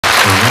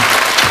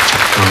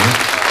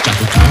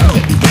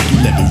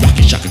let me rock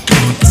it, Shaka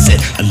Khan. I said,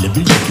 let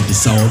me rock it,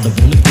 that's all I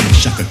wanna do,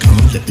 Shaka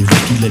Khan. Let me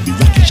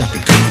rock it, Shaka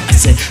Khan. I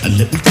said,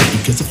 let me rock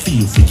it, cause I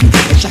feel for you.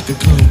 Shaka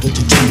Khan, won't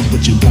you tell me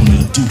what you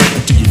wanna do?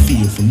 Or do you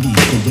feel for me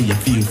the way I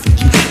feel for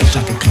you?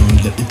 Shaka Khan,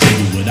 let me tell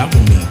you what I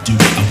wanna do.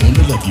 I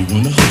wanna love you,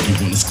 wanna hug you,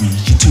 wanna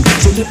squeeze you too.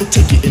 So let me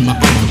take you in my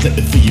arms, let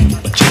me feel you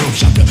with my charm,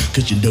 Shaka.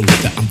 Cause you know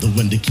that I'm the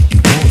one to keep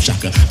you warm,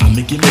 Shaka. I'll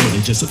make it more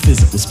than just a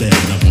physical spell.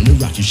 I wanna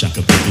rock you,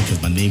 Shaka, baby,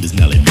 cause my name is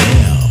Melle.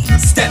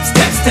 Step,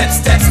 step, step,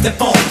 step,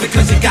 step on,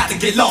 because you got to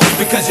get lost,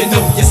 because you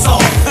know your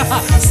song.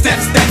 Step,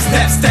 step,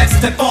 step, step,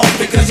 step on,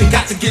 because you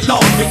got to get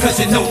lost, because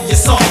you know your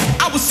song.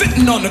 I was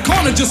sitting on the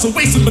corner just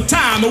wasting my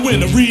time, and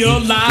when I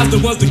realized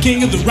I was the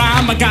king of the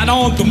rhyme, I got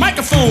on the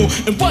microphone,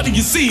 and what do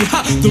you see?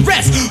 The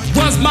rest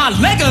was my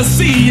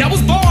legacy. I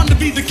was born to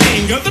be the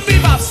king of the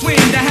bebop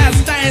swing that has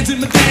stands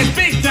in my dance,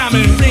 big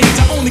diamond rings.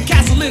 I own the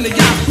castle in the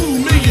Yahoo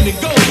million and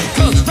gold,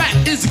 cause rap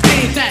is a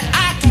game that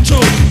I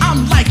control.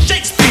 I'm like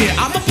Shakespeare,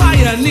 I'm a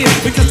pioneer,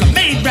 because I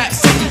made rap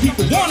something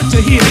people wanted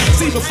to hear.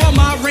 See, before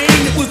my reign,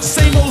 it was the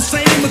same old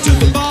same, until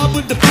the bar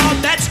with the bar,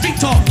 that street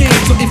talk game.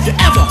 So if you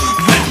ever,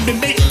 let me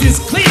make this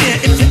clear,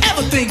 if you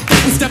ever think that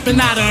we're stepping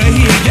out of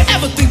here, you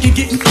ever think you're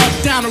getting up,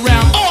 down,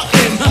 around, or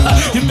in,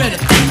 you better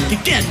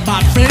think again,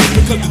 my friend,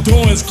 because the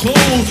door is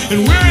closed,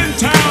 and we're in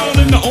town,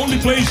 and the only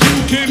place you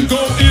can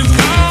go is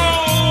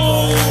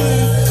home.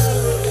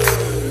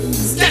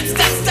 Step,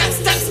 step, step,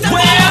 step, step.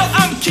 Well,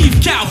 I'm Keith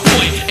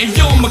Cowboy, and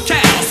you're my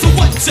cow. So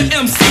what your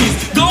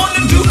MC's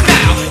gonna do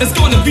now? It's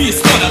gonna be a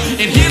stutter,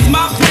 and here's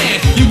my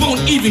plan. You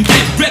won't even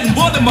get bread and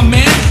butter, my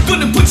man.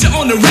 Gonna put you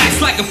on the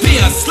racks like a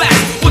pair of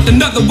slacks, with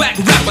another whack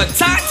rapper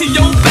tied to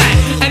your back.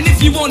 And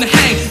if you wanna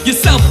hang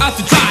yourself out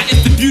to dry,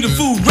 it's the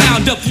beautiful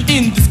roundup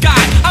in the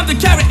sky. I'm the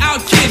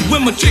carry-out kid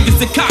when my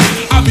triggers are cocked.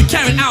 I'll be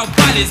carrying out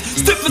bodies,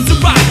 stiff as a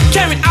rock,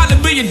 carrying out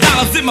 $1 million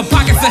in my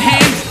pockets of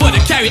hand, but I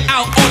carry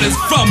out orders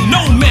from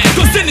no man.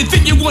 Cause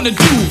anything you wanna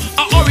do,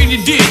 I already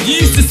did.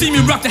 You used to see me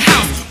rock the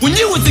house when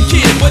you was a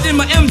kid, but in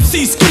my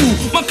MC school,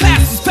 my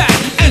class was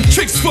packed, and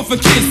tricks were for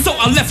kids, so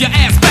I left your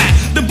ass back.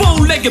 The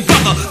bow-legged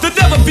brother, there'll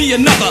never be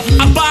another.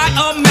 I buy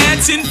a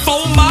mansion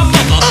for my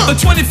mother, the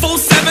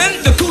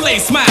 24/7, the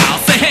Kool-Aid smile,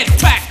 the head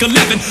crack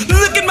 11.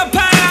 Look at my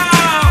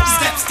pound.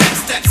 Step, step,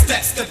 step,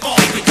 step, step on,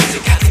 because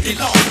you got to get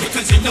lost,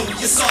 because you know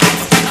your song.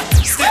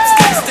 Step,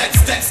 step, step,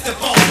 step,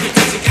 step on,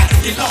 because you got to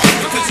get lost,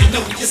 because you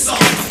know your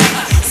song.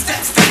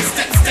 Step, step,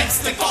 step, step,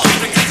 step on,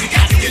 because you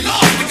got to get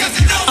lost, because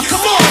you know your song.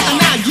 Come on,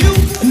 now you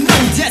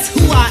know just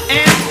who I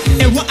am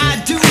and what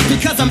I do,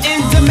 because I'm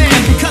in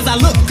demand, because I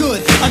look good.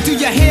 Do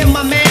you hear,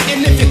 my man?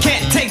 And if you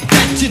can't take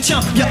that, you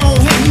chump your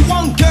own head. You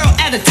one girl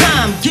at a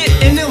time, get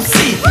an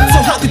MC. So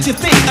how could you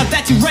think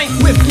that you rank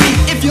with me?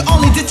 If you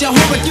only did your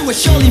homework, you would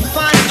surely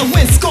find a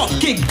win. Scorp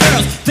kick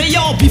girls, they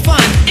all be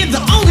fine. And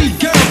the only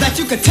girl that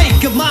you could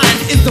take of mine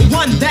is the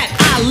one that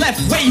I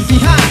left way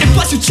behind. And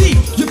plus you cheap,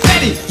 you're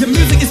petty, your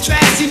music is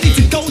trash. You need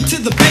to go to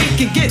the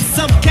bank and get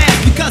some cash,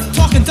 because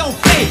talking don't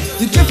pay.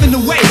 You're drifting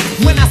away.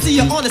 When I see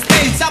you on the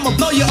stage, I'ma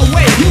blow you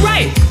away. You're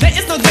right, there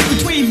is no difference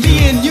between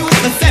me and you,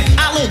 except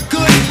I look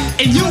good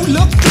and you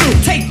look through.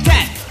 Take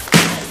that.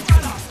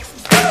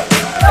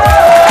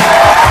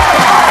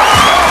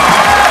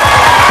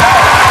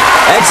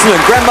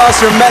 Excellent.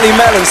 Grandmaster and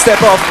Melle and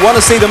Step Off. Want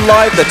to see them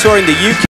live? They're touring the UK.